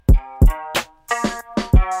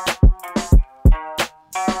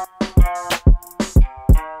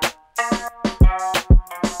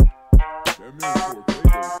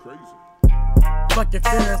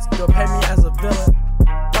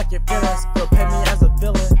pay me as a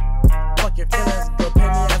villain. Fuck your feelings, go pay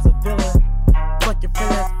me as a villain. Fuck your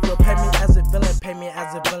feelings, go pay me as a villain. Pay me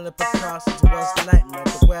as a villain because it was a nightmare.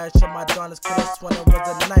 The way I showed my daughters could've sworn it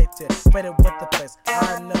was a night tear. Faded with the face,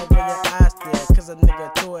 I know where your eyes stare. Cause a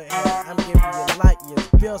nigga threw it here, I'm giving you light years.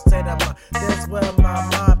 Bill say that that's where my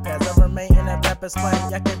mind passed. I remain in that rapper's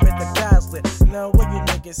lane, I can fit the guys lit. No way you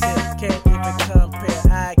niggas here, can't even compare.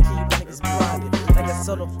 I keep niggas blinded, like a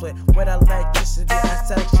solo flip. With electricity, I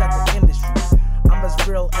static shot the industry. I'm as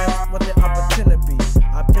real as what the opportunity.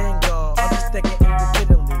 I've been gone, I'm just thinking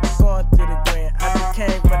individually. Going through the grind, I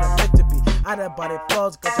became what I'm meant to be. Out of body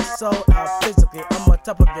flows, got your soul out physically. I'm on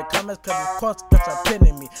top of your comments, cause of course, got your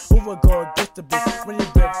pinning me. Who would go against the beat when you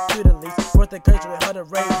break through the least? Worth the country with her to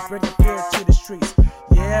rage, bringing fear to the streets.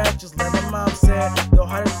 Yeah, just like my mom said, the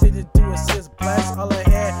hardest thing to do is just blast all her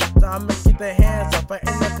hair. So I'ma keep their hands off, I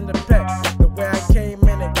ain't nothing to pet. The way I came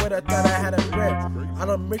in and what I thought I had a bread. I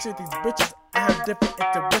don't mix with these bitches, I have different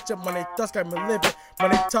intuition. Money thoughts got me living,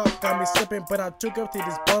 money talk got me slipping. But I took up to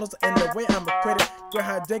these bottles and the way I'm acquitted. Girl,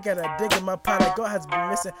 how they got a dig in my pot, that girl has been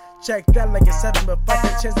missing. Check that like it's 7, but fuck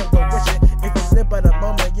that chance and go wishing. If you live by the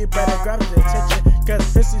moment, you better grab the attention.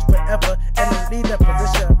 Cause this is forever, and I leave that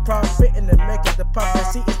position. Profit in the making, the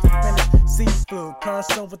prophecy is the finish. Seafood,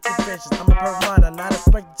 consumed with the fishes. I'm a piranha, not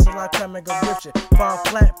expected till I come and go rip shit. Fall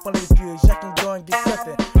flat, funny views, y'all can go and get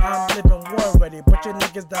clipping. I'm living war ready, but your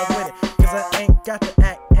niggas not with it. Cause I ain't got to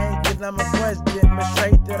act angry, like my words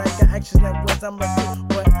demonstrate that I got actions and words. I'ma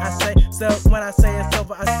do what I say. So when I say it's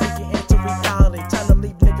over, I speak it into reality. Time to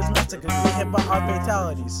leave niggas massacred, get hit by our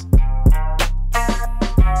fatalities.